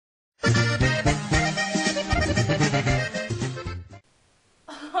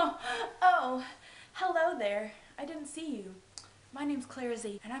Oh, hello there. I didn't see you. My name's Claire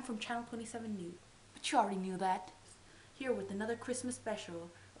Z, and I'm from Channel 27 News. But you already knew that. Here with another Christmas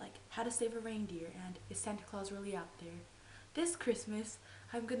special, like How to Save a Reindeer and Is Santa Claus Really Out There? This Christmas,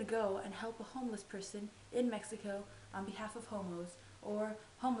 I'm gonna go and help a homeless person in Mexico on behalf of Homos, or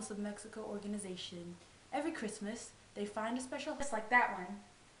Homeless of Mexico organization. Every Christmas, they find a special, just like that one.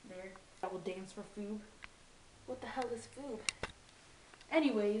 There, that will dance for food. What the hell is food?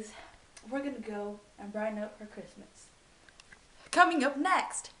 Anyways, we're gonna go and brighten up for Christmas. Coming up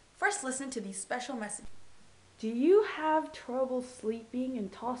next, first listen to these special messages. Do you have trouble sleeping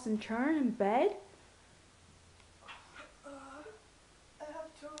and toss and turn in bed? I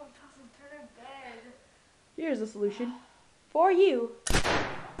have trouble tossing and turning in bed. Here's a solution for you.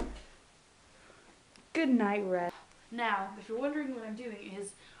 Good night, Red. Now, if you're wondering what I'm doing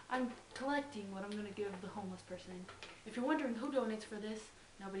is, I'm collecting what I'm going to give the homeless person. If you're wondering who donates for this,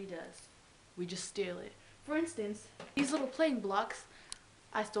 nobody does. We just steal it. For instance, these little playing blocks,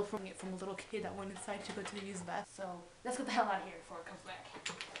 I stole from a little kid that went inside to go to the used bath. So, let's get the hell out of here before it comes back.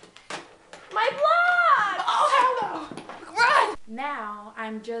 My block! Oh, hell no! Run! Now,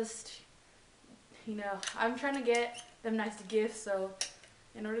 I'm just, I'm trying to get them nice gifts, so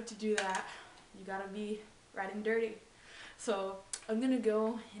in order to do that, you gotta be right and dirty. So, I'm gonna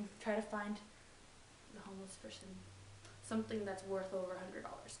go and try to find the homeless person something that's worth over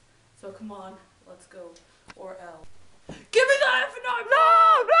 $100. So come on, let's go. Or else. Give me the effing iPod! No!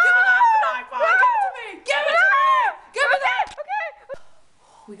 Give me the effing iPod! No! Give it to me! Give it to me! Give me that! Okay.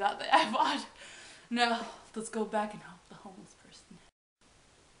 We got the iPod. Now, let's go back and help the homeless person.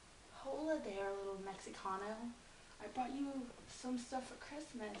 Hola there, little Mexicano. I brought you some stuff for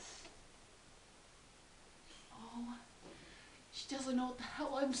Christmas. Oh, she doesn't know what the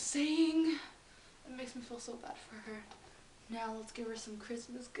hell I'm saying. It makes me feel so bad for her. Now let's give her some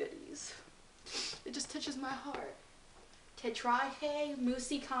Christmas goodies. It just touches my heart. Te traje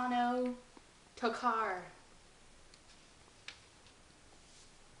musicano tocar.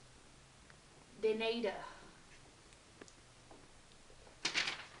 De nada.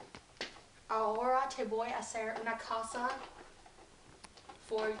 Ahora te voy a hacer una casa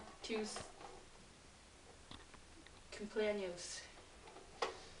for tus cumpleaños.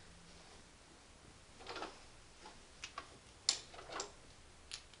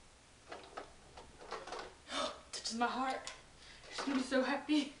 Touches my heart. She's gonna be so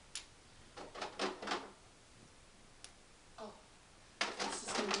happy. Oh, this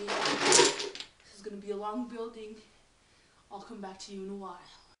is gonna be a long building. I'll come back to you in a while.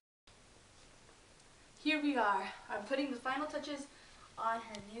 Here we are. I'm putting the final touches on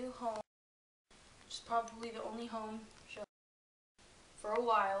her new home, which is probably the only home she'll for a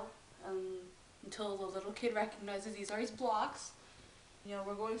while, until the little kid recognizes these are his blocks.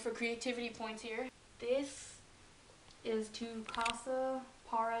 We're going for creativity points here. This is to Casa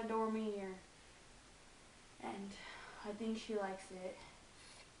para Dormir, and I think she likes it.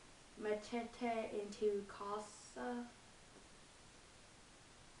 Metete into casa.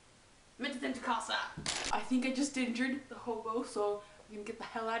 Metete into casa. I think I just injured the hobo, so I'm gonna get the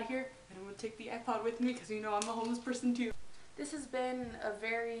hell out of here, and I'm gonna take the iPod with me because I'm a homeless person too. This has been a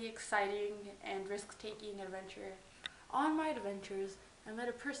very exciting and risk-taking adventure. On my adventures, I met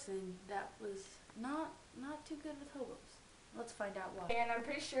a person that was not too good with hobos. Let's find out why. And I'm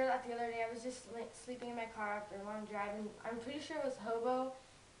pretty sure that the other day I was just sleeping in my car after a long drive, and I'm pretty sure it was Hobo.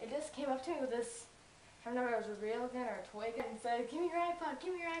 It just came up to me with this, I don't know if it was a real gun or a toy gun, and said, "Give me your iPod,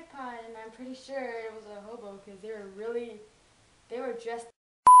 give me your iPod." And I'm pretty sure it was a hobo because they were dressed.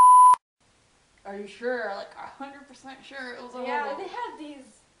 Are you sure? Like 100% sure it was a hobo? Yeah, they had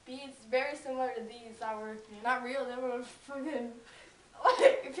these beads very similar to these that were not real. They were fucking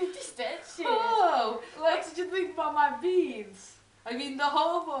like 50 cent shit. Oh, what did you think about my beads? I mean the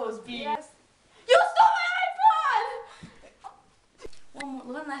hobo's beads. Yes. You stole my iPod!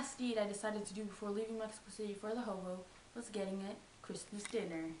 One last deed I decided to do before leaving Mexico City for the hobo was getting it Christmas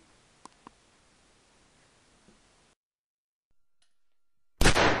dinner.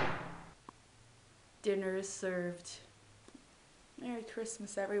 Dinner is served. Merry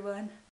Christmas, everyone.